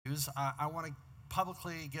I want to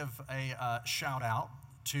publicly give a shout out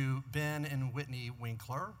to Ben and Whitney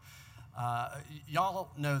Winkler.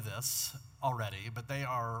 Y'all know this already, but they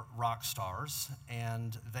are rock stars,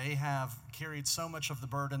 and they have carried so much of the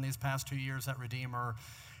burden these past 2 years at Redeemer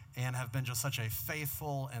and have been just such a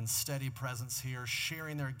faithful and steady presence here,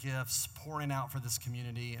 sharing their gifts, pouring out for this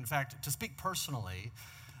community. In fact, to speak personally,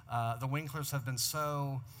 the Winklers have been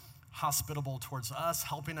so hospitable towards us,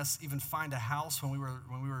 helping us even find a house when we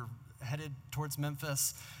were headed towards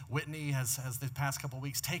Memphis. Whitney has the past couple of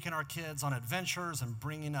weeks taken our kids on adventures and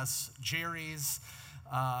bringing us Jerry's.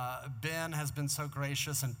 Ben has been so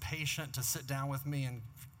gracious and patient to sit down with me and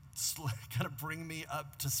kind of bring me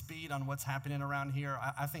up to speed on what's happening around here.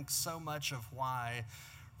 I think so much of why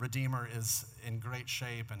Redeemer is in great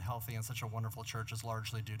shape and healthy and such a wonderful church is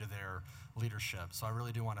largely due to their leadership. So I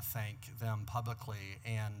really do want to thank them publicly.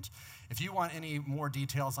 And if you want any more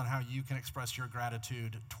details on how you can express your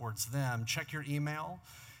gratitude towards them, check your email.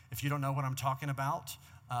 If you don't know what I'm talking about,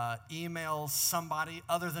 email somebody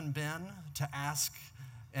other than Ben to ask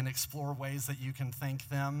and explore ways that you can thank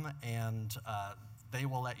them, and they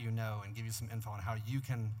will let you know and give you some info on how you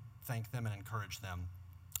can thank them and encourage them.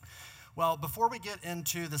 Well, before we get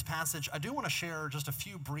into this passage, I do want to share just a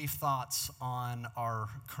few brief thoughts on our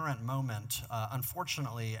current moment.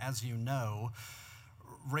 Unfortunately, as you know,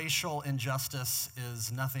 racial injustice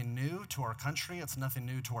is nothing new to our country. It's nothing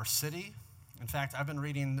new to our city. In fact, I've been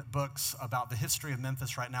reading books about the history of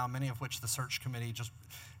Memphis right now, many of which the search committee just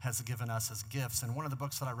has given us as gifts. And one of the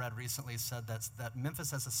books that I read recently said that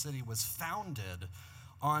Memphis as a city was founded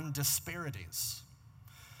on disparities.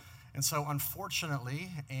 And so unfortunately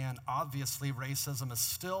and obviously, racism is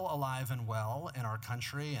still alive and well in our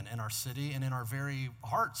country and in our city and in our very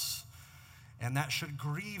hearts. And that should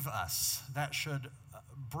grieve us. That should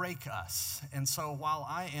break us. And so while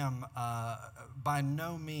I am by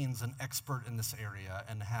no means an expert in this area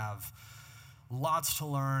and have lots to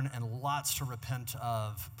learn and lots to repent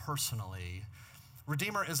of personally,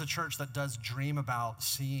 Redeemer is a church that does dream about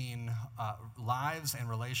seeing lives and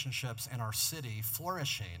relationships in our city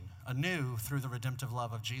flourishing anew through the redemptive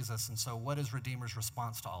love of Jesus. And so what is Redeemer's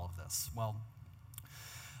response to all of this? Well,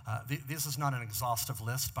 this is not an exhaustive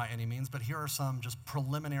list by any means, but here are some just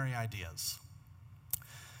preliminary ideas.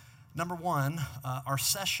 Number one, our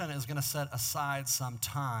session is going to set aside some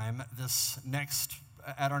time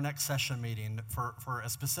at our next session meeting for a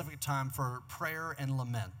specific time for prayer and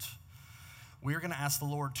lament. We are going to ask the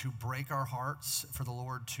Lord to break our hearts, for the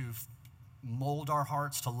Lord to mold our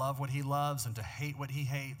hearts to love what he loves and to hate what he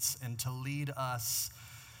hates, and to lead us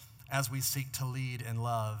as we seek to lead and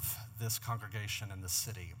love this congregation and this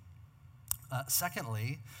city.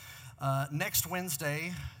 Secondly, next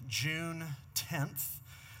Wednesday, June 10th,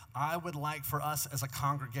 I would like for us as a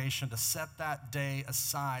congregation to set that day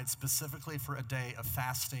aside specifically for a day of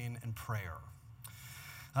fasting and prayer.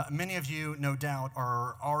 Many of you, no doubt,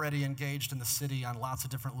 are already engaged in the city on lots of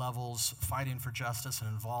different levels, fighting for justice and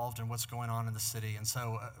involved in what's going on in the city. And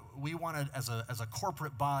so we wanted, as a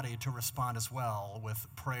corporate body, to respond as well with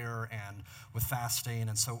prayer and with fasting.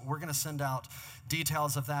 And so we're going to send out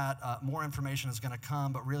details of that. More information is going to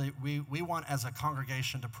come. But really, we want, as a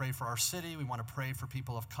congregation, to pray for our city. We want to pray for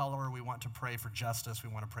people of color. We want to pray for justice. We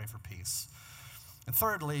want to pray for peace. And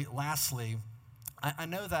thirdly, lastly, I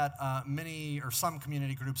know that many or some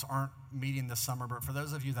community groups aren't meeting this summer, but for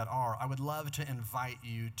those of you that are, I would love to invite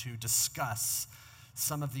you to discuss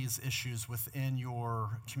some of these issues within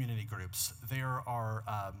your community groups. There are,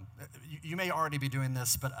 you may already be doing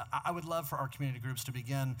this, but I would love for our community groups to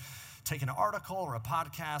begin taking an article or a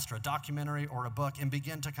podcast or a documentary or a book and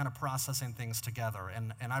begin to kind of processing things together.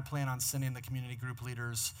 And I plan on sending the community group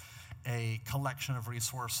leaders a collection of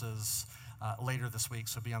resources later this week,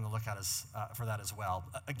 so be on the lookout for that as well.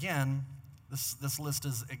 Again, this list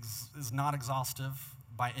is not exhaustive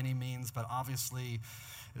by any means, but obviously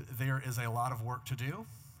there is a lot of work to do,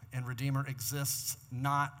 and Redeemer exists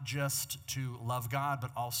not just to love God, but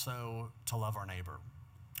also to love our neighbor.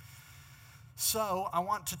 So I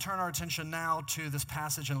want to turn our attention now to this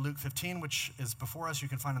passage in Luke 15, which is before us. You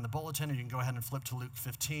can find in the bulletin, or you can go ahead and flip to Luke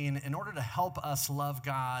 15. In order to help us love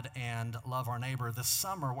God and love our neighbor this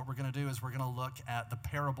summer, what we're going to do is we're going to look at the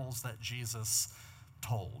parables that Jesus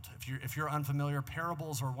told. If you're unfamiliar,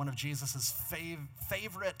 parables are one of Jesus's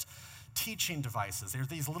favorite teaching devices. They're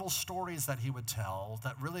these little stories that he would tell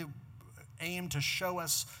that really aim to show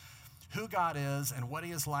us who God is and what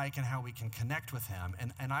he is like and how we can connect with him.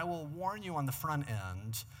 And I will warn you on the front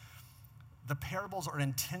end, the parables are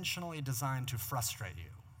intentionally designed to frustrate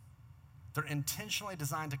you. They're intentionally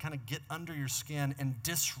designed to kind of get under your skin and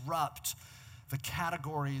disrupt the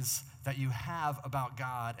categories that you have about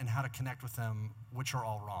God and how to connect with him, which are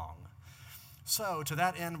all wrong. So to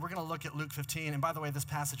that end, we're going to look at Luke 15. And by the way, this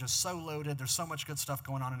passage is so loaded. There's so much good stuff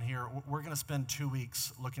going on in here. We're going to spend 2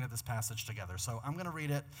 weeks looking at this passage together. So I'm going to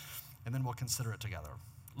read it, and then we'll consider it together.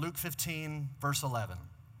 Luke 15, verse 11.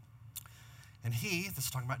 And he, this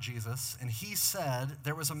is talking about Jesus, and he said,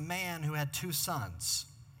 there was a man who had 2 sons.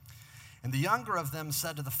 And the younger of them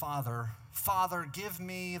said to the father, Father, give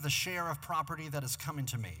me the share of property that is coming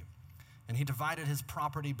to me. And he divided his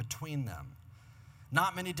property between them.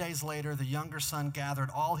 Not many days later, the younger son gathered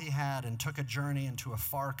all he had and took a journey into a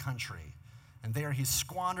far country. And there he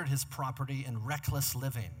squandered his property in reckless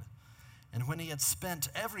living. And when he had spent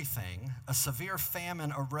everything, a severe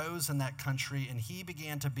famine arose in that country, and he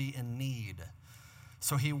began to be in need.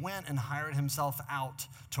 So he went and hired himself out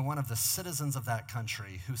to one of the citizens of that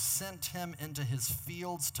country, who sent him into his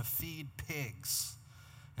fields to feed pigs.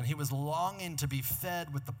 And he was longing to be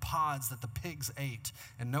fed with the pods that the pigs ate,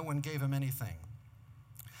 and no one gave him anything.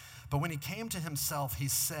 But when he came to himself, he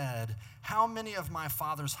said, how many of my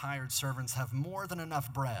father's hired servants have more than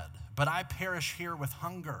enough bread, but I perish here with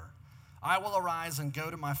hunger? I will arise and go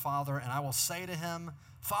to my father, and I will say to him,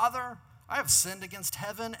 Father, I have sinned against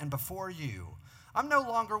heaven and before you. I'm no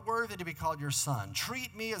longer worthy to be called your son.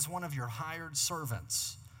 Treat me as one of your hired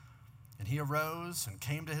servants. And he arose and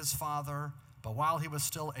came to his father, but while he was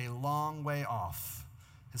still a long way off,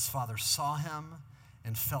 his father saw him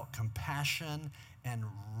and felt compassion and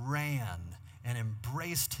ran and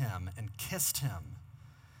embraced him and kissed him.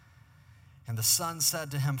 And the son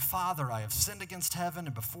said to him, Father, I have sinned against heaven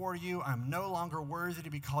and before you. I am no longer worthy to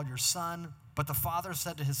be called your son. But the father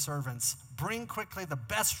said to his servants, bring quickly the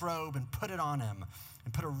best robe and put it on him,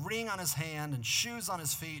 and put a ring on his hand and shoes on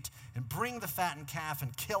his feet, and bring the fattened calf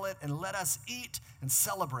and kill it, and let us eat and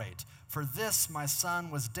celebrate. For this my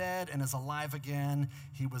son was dead and is alive again.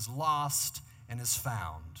 He was lost and is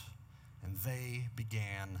found. And they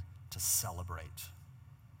began to celebrate.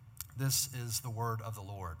 This is the word of the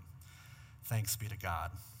Lord. Thanks be to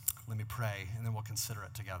God. Let me pray, and then we'll consider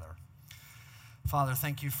it together. Father,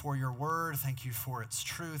 thank you for your word. Thank you for its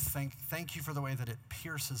truth. Thank you for the way that it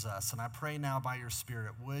pierces us. And I pray now by your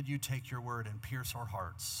Spirit, would you take your word and pierce our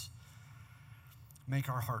hearts? Make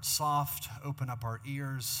our hearts soft, open up our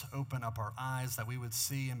ears, open up our eyes, that we would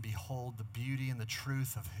see and behold the beauty and the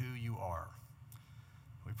truth of who you are.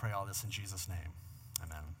 We pray all this in Jesus' name.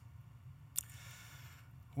 Amen.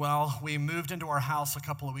 Well, we moved into our house a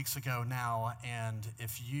couple of weeks ago now, and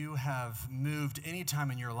if you have moved any time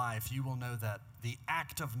in your life, you will know that the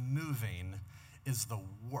act of moving is the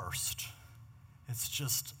worst. It's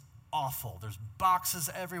just awful. There's boxes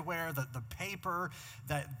everywhere. The paper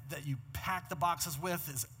that you pack the boxes with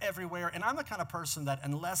is everywhere. And I'm the kind of person that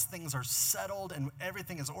unless things are settled and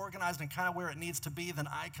everything is organized and kind of where it needs to be, then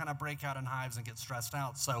I kind of break out in hives and get stressed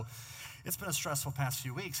out. So it's been a stressful past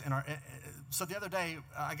few weeks. So the other day,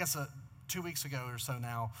 I guess 2 weeks ago or so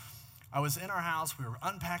now, I was in our house, we were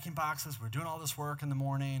unpacking boxes, we were doing all this work in the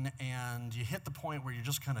morning, and you hit the point where you're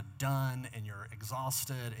just kind of done and you're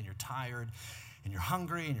exhausted and you're tired and you're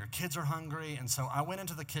hungry and your kids are hungry. And so I went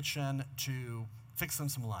into the kitchen to fix them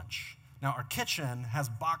some lunch. Now our kitchen has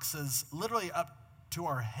boxes literally up to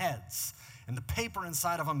our heads, and the paper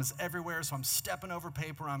inside of them is everywhere, so I'm stepping over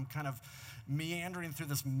paper. I'm kind of meandering through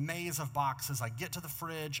this maze of boxes. I get to the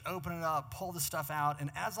fridge, open it up, pull the stuff out, and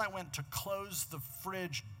as I went to close the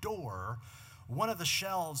fridge door, one of the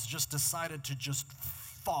shelves just decided to just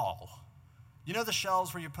fall. You know the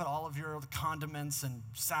shelves where you put all of your condiments and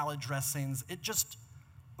salad dressings? It just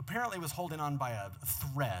apparently was holding on by a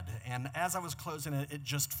thread, and as I was closing it, it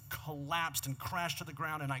just collapsed and crashed to the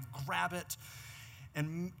ground, and I grab it,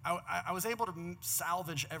 and I was able to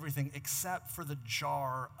salvage everything except for the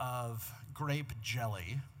jar of grape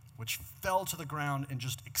jelly, which fell to the ground and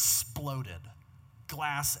just exploded.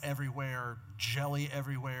 Glass everywhere, jelly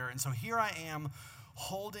everywhere. And so here I am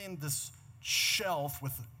holding this shelf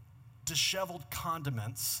with disheveled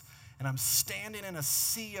condiments, and I'm standing in a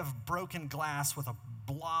sea of broken glass with a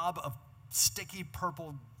blob of sticky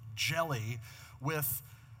purple jelly with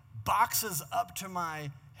boxes up to my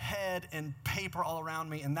head and paper all around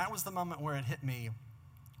me. And that was the moment where it hit me.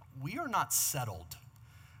 We are not settled.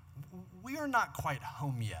 We are not quite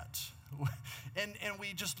home yet. And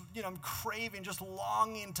we just, I'm craving, just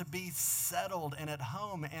longing to be settled and at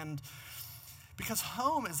home. And because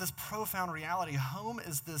home is this profound reality. Home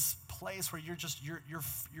is this place where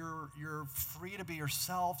you're free to be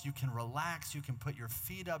yourself. You can relax. You can put your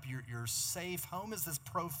feet up. You're safe. Home is this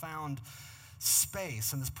profound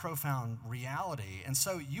space and this profound reality. And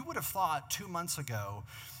so you would have thought 2 months ago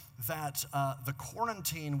that the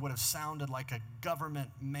quarantine would have sounded like a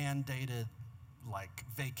government-mandated like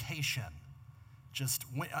vacation. Just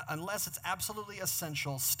unless it's absolutely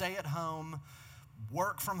essential, stay at home,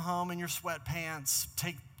 work from home in your sweatpants,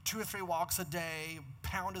 take 2 or 3 walks a day,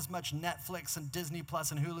 pound as much Netflix and Disney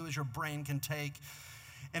Plus and Hulu as your brain can take.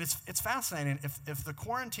 And it's fascinating. If the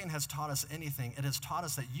quarantine has taught us anything, it has taught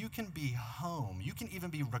us that you can be home. You can even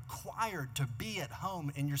be required to be at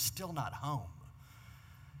home and you're still not home.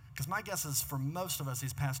 Because my guess is for most of us,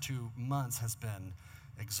 these past 2 months has been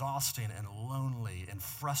exhausting and lonely and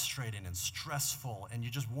frustrating and stressful, and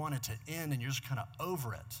you just want it to end and you're just kind of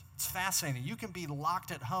over it. It's fascinating. You can be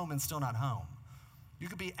locked at home and still not home. You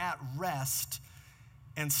could be at rest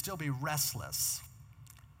and still be restless.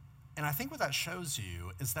 And I think what that shows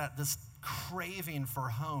you is that this craving for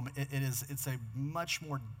home, it's a much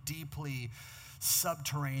more deeply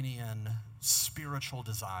subterranean spiritual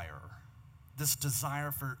desire. This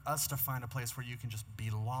desire for us to find a place where you can just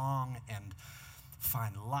belong and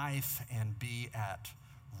find life and be at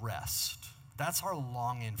rest. That's our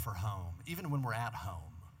longing for home, even when we're at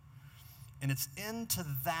home. And it's into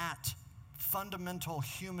that fundamental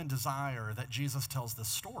human desire that Jesus tells this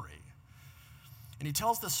story. And he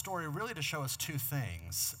tells this story really to show us 2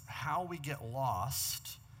 things: how we get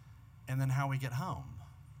lost and then how we get home.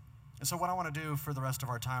 And so what I want to do for the rest of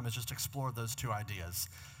our time is just explore those 2 ideas.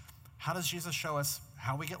 How does Jesus show us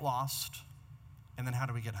how we get lost, and then how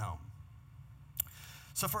do we get home?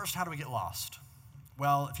 So first, how do we get lost?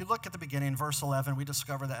 Well, if you look at the beginning, verse 11, we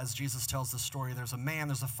discover that as Jesus tells this story, there's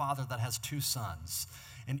a father that has 2 sons.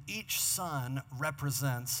 And each son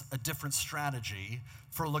represents a different strategy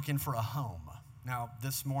for looking for a home. Now,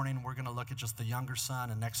 this morning, we're going to look at just the younger son,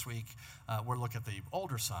 and next week, we'll look at the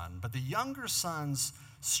older son. But the younger son's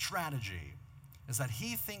strategy is that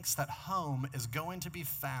he thinks that home is going to be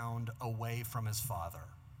found away from his father.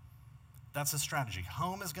 That's his strategy.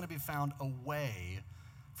 Home is going to be found away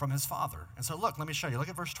from his father. And so look, let me show you. Look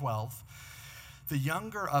at verse 12. The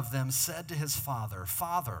younger of them said to his father,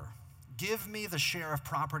 "Father, give me the share of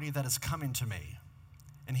property that is coming to me."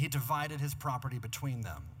 And he divided his property between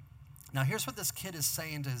them. Now here's what this kid is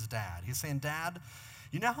saying to his dad. He's saying, "Dad,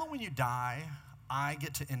 you know how when you die, I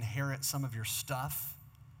get to inherit some of your stuff?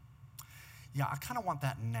 Yeah, I kind of want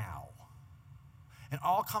that now." And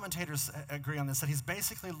all commentators agree on this, that he's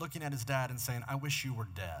basically looking at his dad and saying, "I wish you were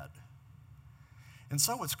dead." And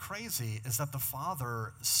so what's crazy is that the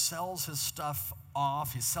father sells his stuff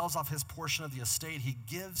off. He sells off his portion of the estate. He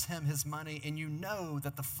gives him his money. And you know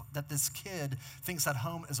that this kid thinks that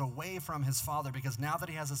home is away from his father, because now that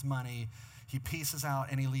he has his money, he pieces out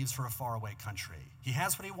and he leaves for a faraway country. He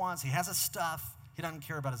has what he wants. He has his stuff. He doesn't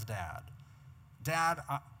care about his dad. "Dad,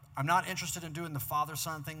 I'm not interested in doing the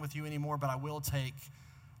father-son thing with you anymore, but I will take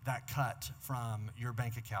that cut from your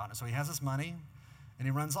bank account." And so he has his money, and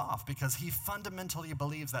he runs off because he fundamentally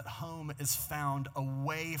believes that home is found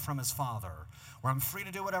away from his father, where I'm free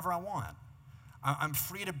to do whatever I want. I'm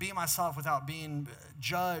free to be myself without being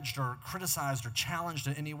judged or criticized or challenged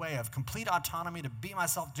in any way. I have complete autonomy to be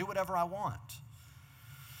myself, do whatever I want.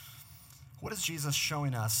 What is Jesus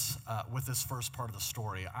showing us with this first part of the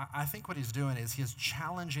story? I think what he's doing is he is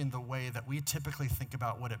challenging the way that we typically think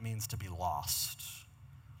about what it means to be lost.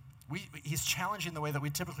 He's challenging the way that we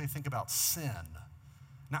typically think about sin.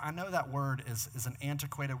 Now, I know that word is an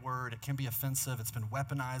antiquated word. It can be offensive. It's been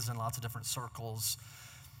weaponized in lots of different circles.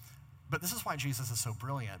 But this is why Jesus is so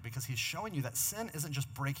brilliant, because he's showing you that sin isn't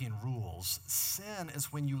just breaking rules. Sin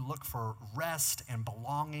is when you look for rest and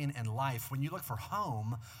belonging and life, when you look for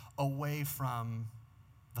home away from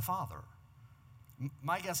the Father.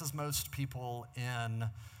 My guess is most people in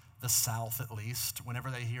the South, at least,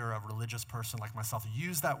 whenever they hear a religious person like myself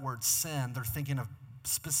use that word sin, they're thinking of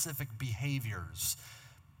specific behaviors,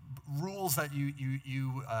 rules that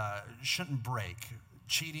you shouldn't break.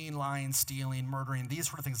 Cheating, lying, stealing, murdering, these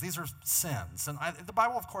sort of things. These are sins. And the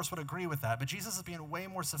Bible, of course, would agree with that, but Jesus is being way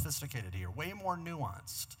more sophisticated here, way more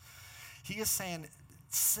nuanced. He is saying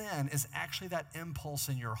sin is actually that impulse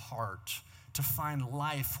in your heart to find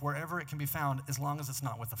life wherever it can be found, as long as it's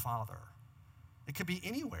not with the Father. It could be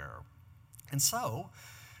anywhere. And so,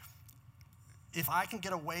 if I can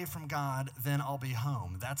get away from God, then I'll be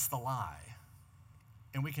home. That's the lie.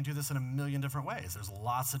 And we can do this in a million different ways. There's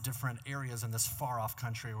lots of different areas in this far-off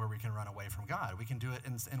country where we can run away from God. We can do it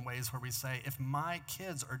in ways where we say, if my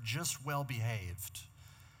kids are just well-behaved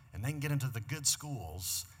and they can get into the good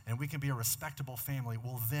schools and we can be a respectable family,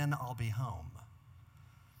 well, then I'll be home.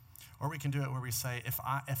 Or we can do it where we say, if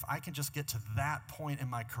I can just get to that point in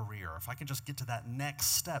my career, if I can just get to that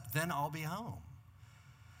next step, then I'll be home.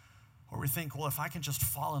 Or we think, well, if I can just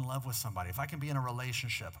fall in love with somebody, if I can be in a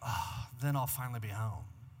relationship, then I'll finally be home.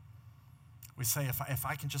 We say, if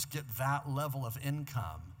I can just get that level of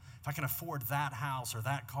income, if I can afford that house or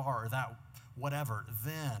that car or that whatever,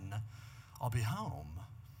 then I'll be home.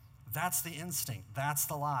 That's the instinct. That's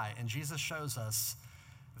the lie. And Jesus shows us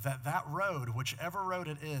that road, whichever road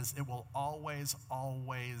it is, it will always,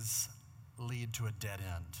 always lead to a dead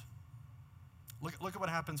end. Look at what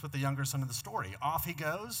happens with the younger son of the story. Off he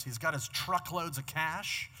goes. He's got his truckloads of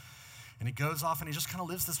cash, and he goes off and he just kind of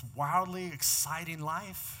lives this wildly exciting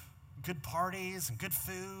life. Good parties and good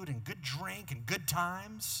food and good drink and good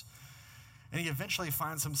times. And he eventually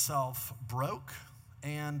finds himself broke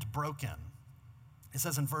and broken. It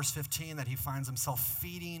says in verse 15 that he finds himself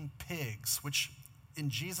feeding pigs, which in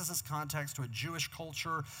Jesus' context to a Jewish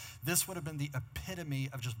culture, this would have been the epitome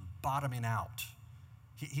of just bottoming out.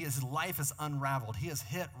 His life is unraveled. He has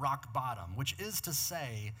hit rock bottom, which is to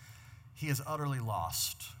say he is utterly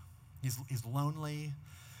lost. He's lonely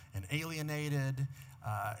and alienated.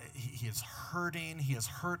 He is hurting. He has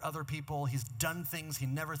hurt other people. He's done things he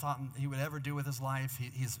never thought he would ever do with his life.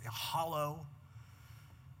 He's hollow.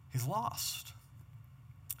 He's lost.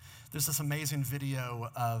 There's this amazing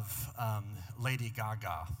video of Lady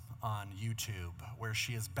Gaga on YouTube where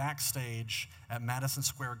she is backstage at Madison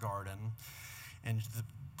Square Garden, and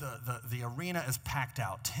the arena is packed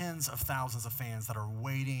out. Tens of thousands of fans that are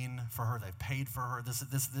waiting for her. They've paid for her.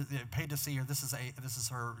 They've paid to see her. This is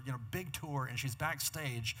her big tour, and she's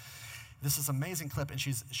backstage. This is an amazing clip, and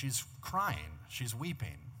she's crying. She's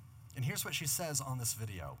weeping. And here's what she says on this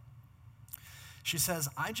video. She says,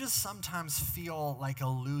 "I just sometimes feel like a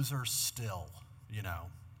loser still,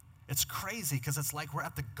 It's crazy because it's like we're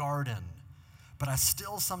at the Garden, but I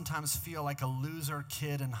still sometimes feel like a loser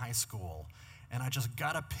kid in high school. And I just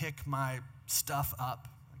gotta pick my stuff up.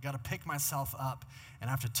 I gotta pick myself up, and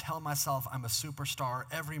I have to tell myself I'm a superstar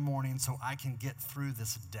every morning so I can get through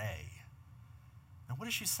this day." Now, what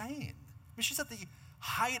is she saying? I mean, she's at the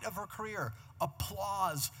height of her career.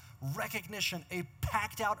 Applause, recognition, a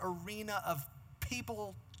packed out arena of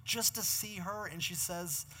people just to see her, and she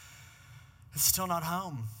says, "It's still not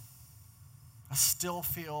home. I still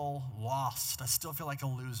feel lost. I still feel like a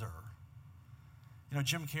loser."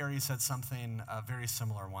 Jim Carrey said something very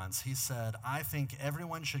similar once. He said, "I think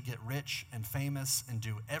everyone should get rich and famous and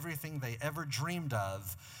do everything they ever dreamed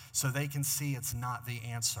of so they can see it's not the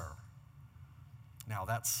answer." Now,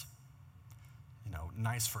 that's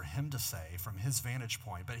nice for him to say from his vantage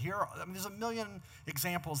point. But there's a million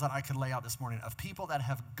examples that I could lay out this morning of people that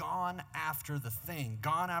have gone after the thing,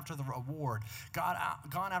 gone after the reward,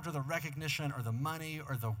 gone after the recognition or the money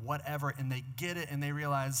or the whatever, and they get it and they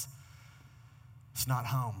realize it's not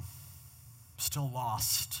home, still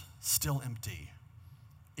lost, still empty.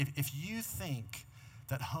 If you think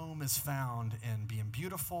that home is found in being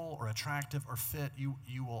beautiful or attractive or fit,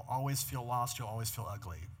 you will always feel lost, you'll always feel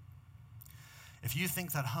ugly. If you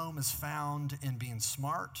think that home is found in being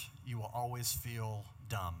smart, you will always feel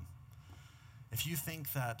dumb. If you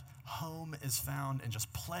think that home is found in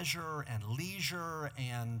just pleasure and leisure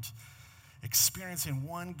and experiencing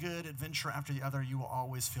one good adventure after the other, you will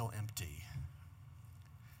always feel empty.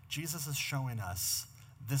 Jesus is showing us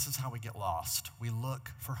this is how we get lost. We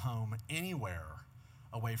look for home anywhere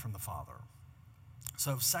away from the Father.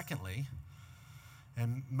 So secondly,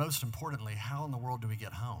 and most importantly, how in the world do we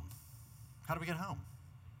get home? How do we get home?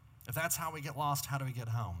 If that's how we get lost, how do we get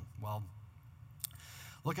home? Well,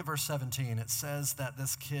 look at verse 17. It says that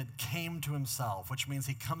this kid came to himself, which means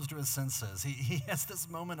he comes to his senses. He has this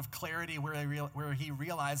moment of clarity where he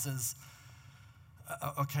realizes,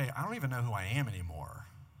 okay, I don't even know who I am anymore.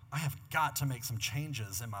 I have got to make some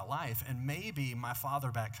changes in my life, and maybe my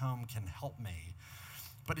father back home can help me.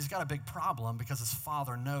 But he's got a big problem because his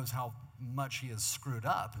father knows how much he has screwed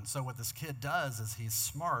up. And so what this kid does is he's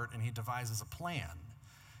smart and he devises a plan.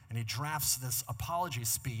 And he drafts this apology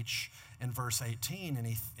speech in verse 18, and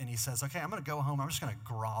he says, okay, I'm going to go home. I'm just going to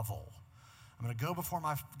grovel. I'm going to go before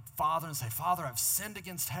my father and say, Father, I've sinned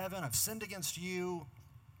against heaven. I've sinned against you.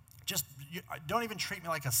 Don't even treat me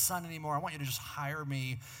like a son anymore. I want you to just hire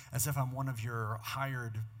me as if I'm one of your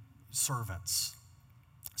hired servants.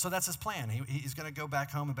 So that's his plan. He's going to go back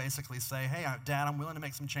home and basically say, hey, Dad, I'm willing to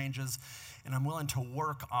make some changes, and I'm willing to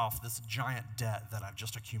work off this giant debt that I've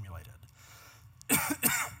just accumulated.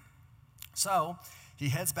 So he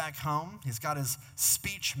heads back home. He's got his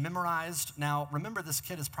speech memorized. Now, remember, this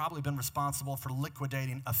kid has probably been responsible for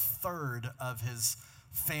liquidating a third of his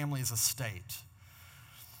family's estate.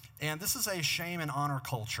 And this is a shame and honor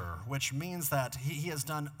culture, which means that he has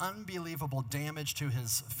done unbelievable damage to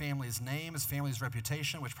his family's name, his family's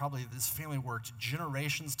reputation, which probably this family worked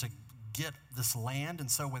generations to get this land. And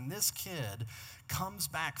so when this kid comes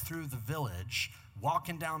back through the village,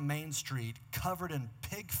 walking down Main Street, covered in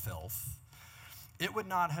pig filth, it would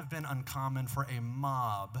not have been uncommon for a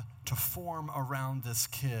mob to form around this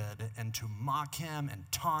kid and to mock him and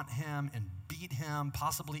taunt him and beat him,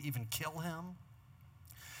 possibly even kill him.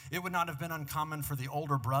 It would not have been uncommon for the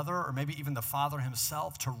older brother or maybe even the father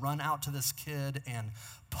himself to run out to this kid and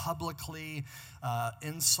publicly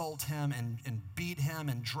insult him and beat him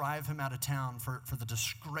and drive him out of town for the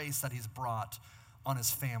disgrace that he's brought on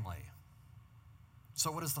his family.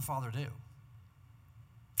 So what does the father do?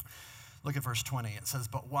 Look at verse 20. It says,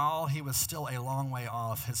 "But while he was still a long way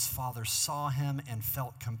off, his father saw him and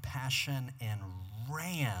felt compassion and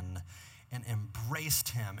ran and embraced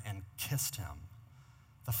him and kissed him."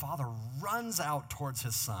 The father runs out towards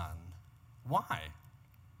his son. Why?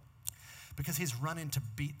 Because he's running to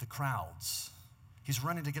beat the crowds. He's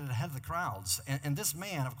running to get ahead of the crowds. And this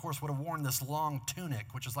man, of course, would have worn this long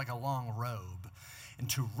tunic, which is like a long robe. And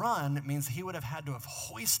to run means he would have had to have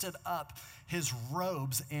hoisted up his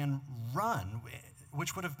robes and run,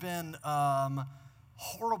 which would have been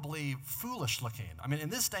horribly foolish looking. I mean, in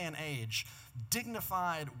this day and age,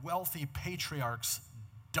 dignified, wealthy patriarchs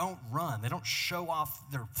don't run. They don't show off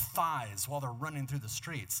their thighs while they're running through the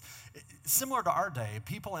streets. Similar to our day,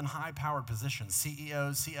 people in high-powered positions,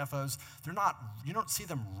 CEOs, CFOs, you don't see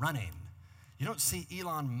them running. You don't see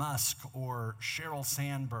Elon Musk or Sheryl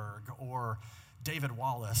Sandberg or David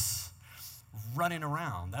Wallace running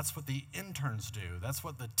around. That's what the interns do. That's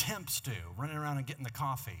what the temps do, running around and getting the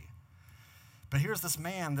coffee. But here's this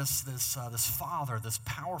man, this father, this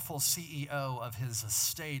powerful CEO of his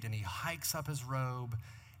estate, and he hikes up his robe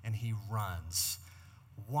and he runs.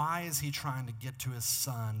 Why is he trying to get to his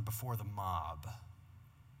son before the mob?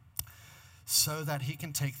 So that he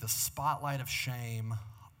can take the spotlight of shame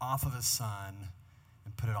off of his son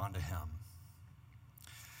and put it onto him.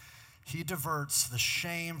 He diverts the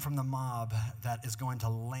shame from the mob that is going to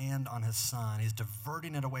land on his son. He's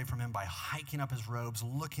diverting it away from him by hiking up his robes,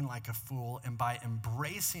 looking like a fool, and by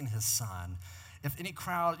embracing his son. If any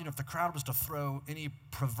crowd, if the crowd was to throw any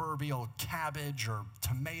proverbial cabbage or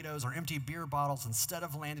tomatoes or empty beer bottles, instead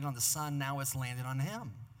of landing on the son, now it's landing on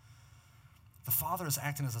him. The father is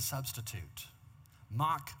acting as a substitute.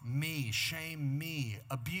 Mock me, shame me,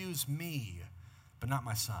 abuse me, but not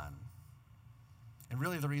my son. And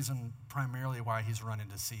really the reason primarily why he's running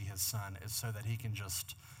to see his son is so that he can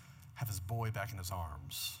just have his boy back in his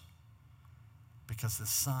arms. Because his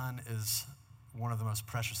son is one of the most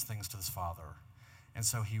precious things to his father. And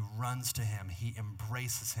so he runs to him, he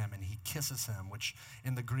embraces him, and he kisses him, which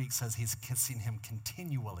in the Greek says he's kissing him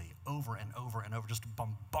continually, over and over and over, just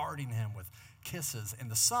bombarding him with kisses. And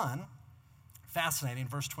the son, fascinating,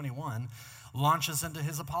 verse 21, launches into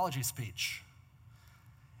his apology speech.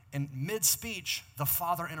 In mid-speech, the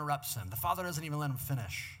father interrupts him. The father doesn't even let him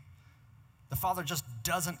finish. The father just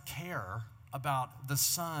doesn't care about the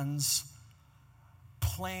son's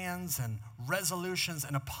plans and resolutions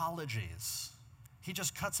and apologies. He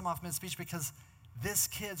just cuts him off mid-speech because this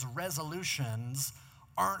kid's resolutions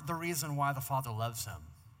aren't the reason why the father loves him.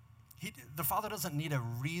 The father doesn't need a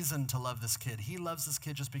reason to love this kid. He loves this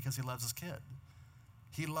kid just because he loves his kid.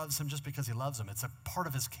 He loves him just because he loves him. It's a part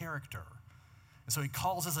of his character. And so he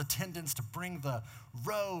calls his attendants to bring the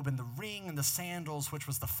robe and the ring and the sandals, which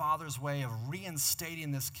was the father's way of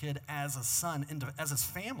reinstating this kid as a son, as his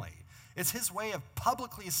family. It's his way of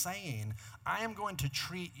publicly saying, I am going to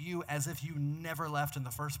treat you as if you never left in the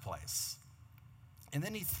first place. And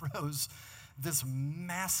then he throws this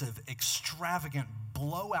massive, extravagant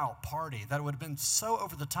blowout party that would have been so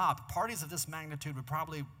over the top. Parties of this magnitude would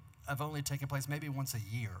probably have only taken place maybe once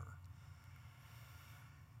a year.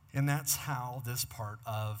 And that's how this part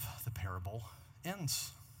of the parable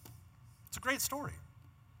ends. It's a great story.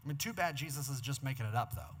 I mean, too bad Jesus is just making it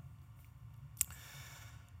up, though.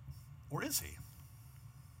 Or is he?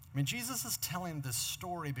 I mean, Jesus is telling this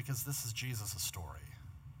story because this is Jesus' story.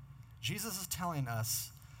 Jesus is telling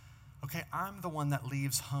us, okay, I'm the one that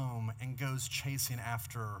leaves home and goes chasing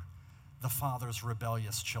after the Father's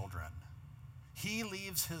rebellious children. He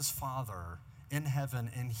leaves his Father in heaven,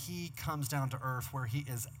 and he comes down to earth where he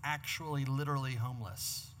is actually literally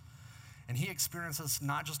homeless. And he experiences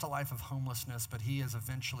not just a life of homelessness, but he is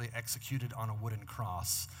eventually executed on a wooden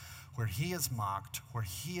cross where he is mocked, where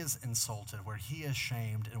he is insulted, where he is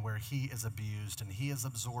shamed, and where he is abused, and he is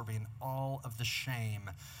absorbing all of the shame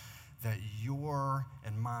that your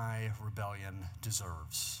and my rebellion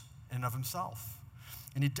deserves in and of himself.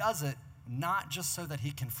 And he does it not just so that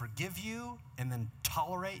he can forgive you and then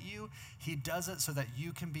tolerate you. He does it so that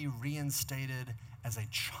you can be reinstated as a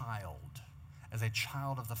child, as a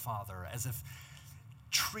child of the Father,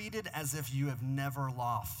 treated as if you have never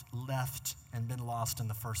left and been lost in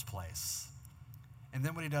the first place. And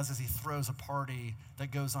then what he does is he throws a party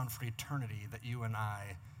that goes on for eternity that you and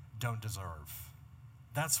I don't deserve.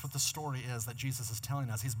 That's what the story is that Jesus is telling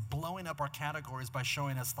us. He's blowing up our categories by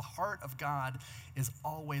showing us the heart of God is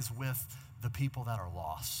always with the people that are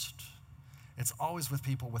lost. It's always with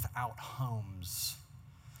people without homes,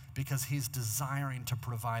 because he's desiring to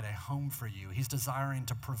provide a home for you. He's desiring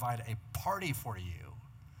to provide a party for you.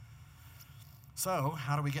 So,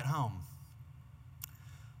 how do we get home?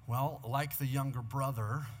 Well, like the younger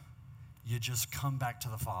brother, you just come back to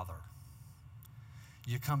the Father.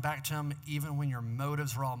 You come back to him even when your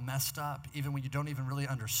motives are all messed up, even when you don't even really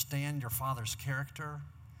understand your Father's character.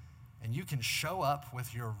 And you can show up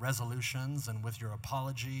with your resolutions and with your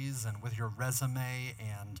apologies and with your resume,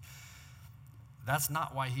 and that's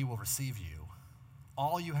not why he will receive you.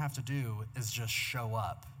 All you have to do is just show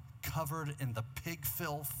up, covered in the pig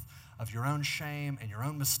filth of your own shame and your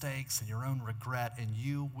own mistakes and your own regret, and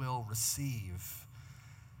you will receive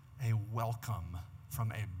a welcome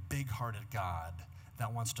from a big-hearted God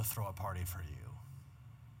that wants to throw a party for you.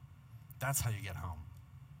 That's how you get home.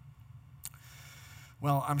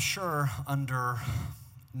 Well, I'm sure under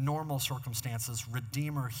normal circumstances,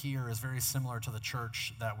 Redeemer here is very similar to the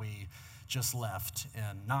church that we just left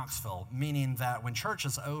in Knoxville, meaning that when church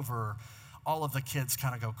is over, all of the kids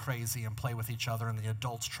kind of go crazy and play with each other, and the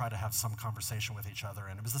adults try to have some conversation with each other.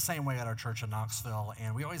 And it was the same way at our church in Knoxville.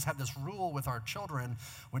 And we always had this rule with our children: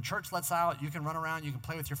 when church lets out, you can run around, you can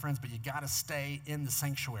play with your friends, but you got to stay in the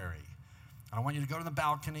sanctuary. I don't want you to go to the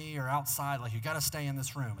balcony or outside. Like, you got to stay in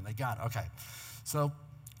this room. And they got it. Okay. So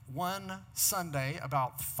one Sunday,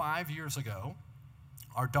 about 5 years ago,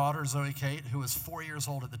 our daughter Zoe Kate, who was 4 years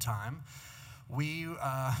old at the time,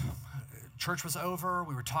 church was over,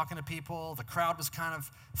 we were talking to people, the crowd was kind of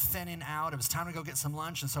thinning out, it was time to go get some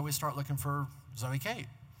lunch, and so we start looking for Zoe Kate.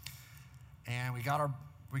 And we got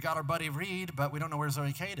our buddy Reed, but we don't know where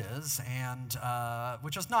Zoe Kate is, and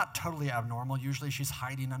which is not totally abnormal. Usually she's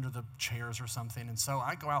hiding under the chairs or something, and so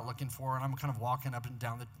I go out looking for her, and I'm kind of walking up and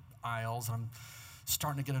down the aisles, and I'm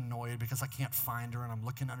starting to get annoyed because I can't find her, and I'm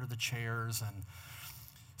looking under the chairs, and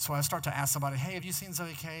so I start to ask somebody, hey, have you seen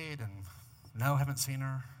Zoe Kate? And no, haven't seen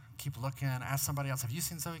her. Keep looking, ask somebody else, have you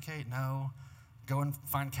seen Zoe Kate? No. Go and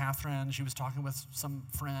find Catherine. She was talking with some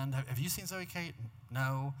friend. Have you seen Zoe Kate?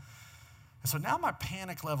 No. And so now my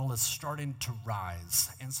panic level is starting to rise.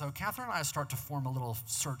 And so Catherine and I start to form a little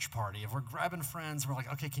search party. If we're grabbing friends, we're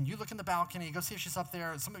like, okay, can you look in the balcony? Go see if she's up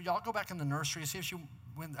there. Some of y'all go back in the nursery, see if she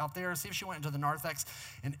went out there, see if she went into the narthex.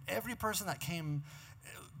 And every person that came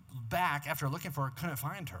back after looking for her couldn't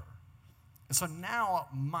find her. And so now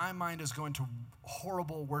my mind is going to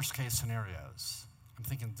horrible worst-case scenarios. I'm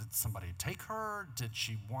thinking, did somebody take her? Did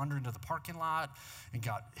she wander into the parking lot and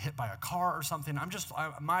got hit by a car or something?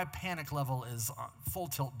 My panic level is full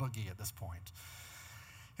tilt boogie at this point.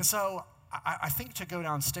 And so I think to go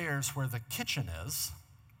downstairs where the kitchen is,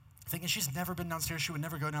 thinking she's never been downstairs, she would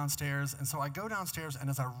never go downstairs. And so I go downstairs, and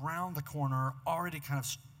as I round the corner, already kind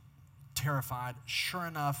of terrified, sure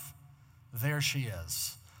enough, there she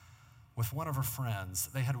is with one of her friends.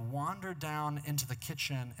 They had wandered down into the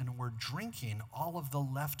kitchen and were drinking all of the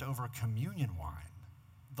leftover communion wine.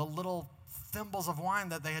 The little thimbles of wine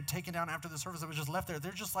that they had taken down after the service that was just left there.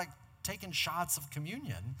 They're just like taking shots of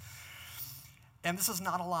communion. And this is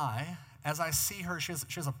not a lie. As I see her, she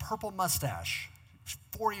has a purple mustache. She's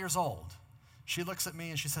 4 years old. She looks at me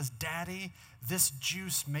and she says, Daddy, this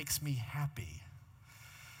juice makes me happy.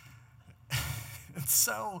 And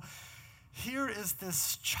so here is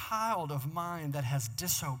this child of mine that has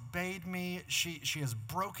disobeyed me. She has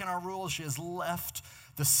broken our rules. She has left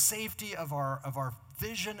the safety of our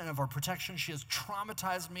vision and of our protection. She has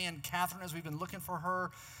traumatized me and Catherine as we've been looking for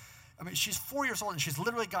her. I mean, she's 4 years old, and she's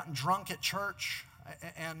literally gotten drunk at church.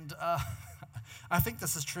 And I think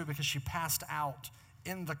this is true because she passed out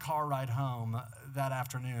in the car ride home that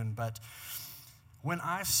afternoon. But when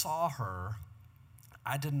I saw her,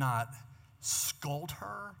 I did not scold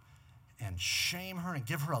her and shame her and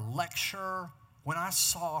give her a lecture. When I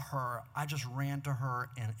saw her, I just ran to her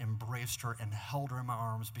and embraced her and held her in my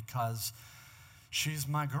arms because she's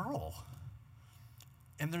my girl.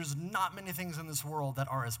 And there's not many things in this world that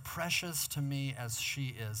are as precious to me as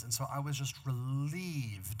she is. And so I was just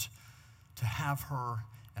relieved to have her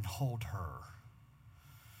and hold her.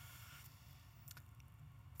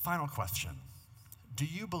 Final question. Do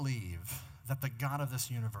you believe that the God of this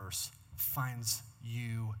universe finds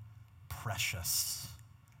you precious?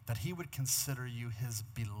 That he would consider you his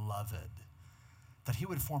beloved? that he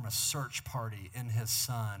would form a search party in his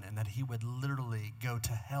Son, and that he would literally go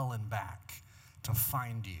to hell and back to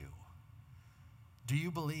find you? Do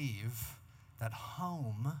you believe that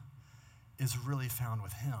home is really found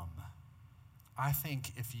with him? I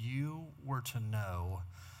think if you were to know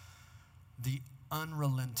the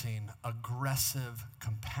unrelenting, aggressive,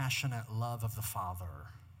 compassionate love of the Father,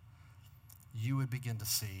 you would begin to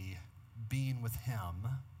see being with him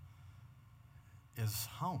is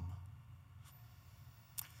home.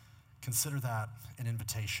 Consider that an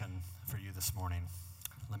invitation for you this morning.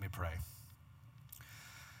 Let me pray.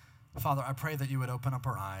 Father, I pray that you would open up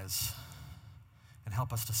our eyes and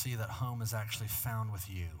help us to see that home is actually found with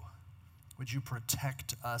you. Would you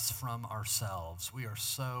protect us from ourselves? We are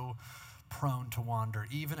so prone to wander.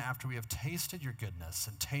 Even after we have tasted your goodness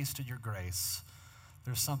and tasted your grace,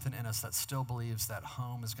 there's something in us that still believes that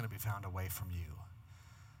home is going to be found away from you.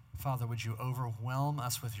 Father, would you overwhelm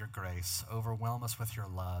us with your grace, overwhelm us with your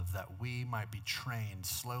love, that we might be trained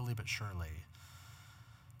slowly but surely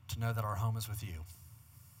to know that our home is with you.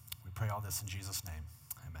 We pray all this in Jesus' name.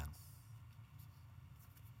 Amen.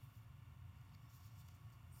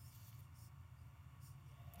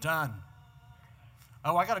 Done.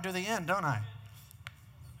 Oh, I got to do the end, don't I?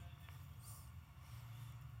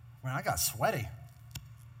 Man, I got sweaty.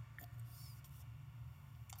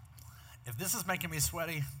 If this is making me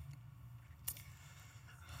sweaty,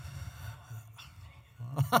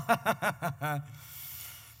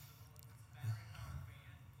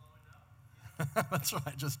 that's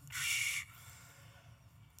right, just.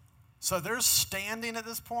 So there's standing at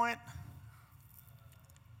this point.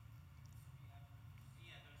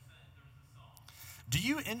 Do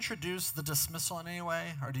you introduce the dismissal in any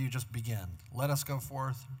way, or do you just begin? Let us go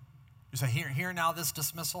forth. You say, hear now this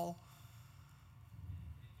dismissal?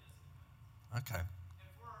 Okay.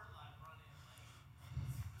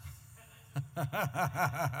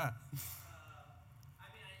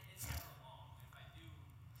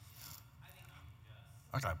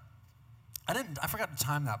 Okay. I forgot to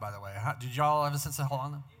time that, by the way. Did y'all have a sense of hold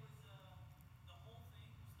on? The whole thing was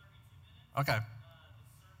 32 minutes. Okay. The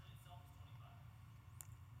sermon itself was 25.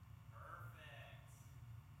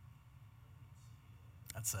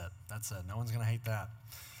 Perfect. That's it. No one's going to hate that.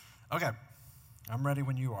 Okay. I'm ready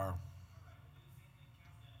when you are.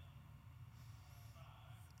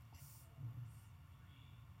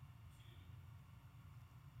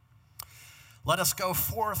 Let us go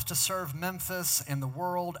forth to serve Memphis and the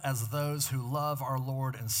world as those who love our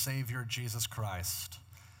Lord and Savior Jesus Christ.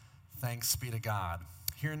 Thanks be to God.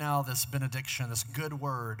 Hear now this benediction, this good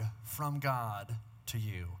word from God to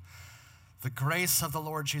you. The grace of the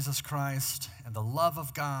Lord Jesus Christ and the love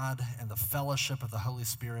of God and the fellowship of the Holy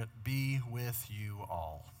Spirit be with you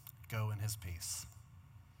all. Go in his peace.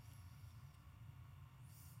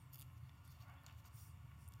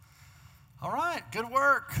 All right, good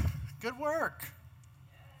work. Good work.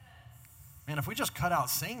 Man, if we just cut out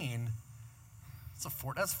singing,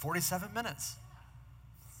 that's 47 minutes.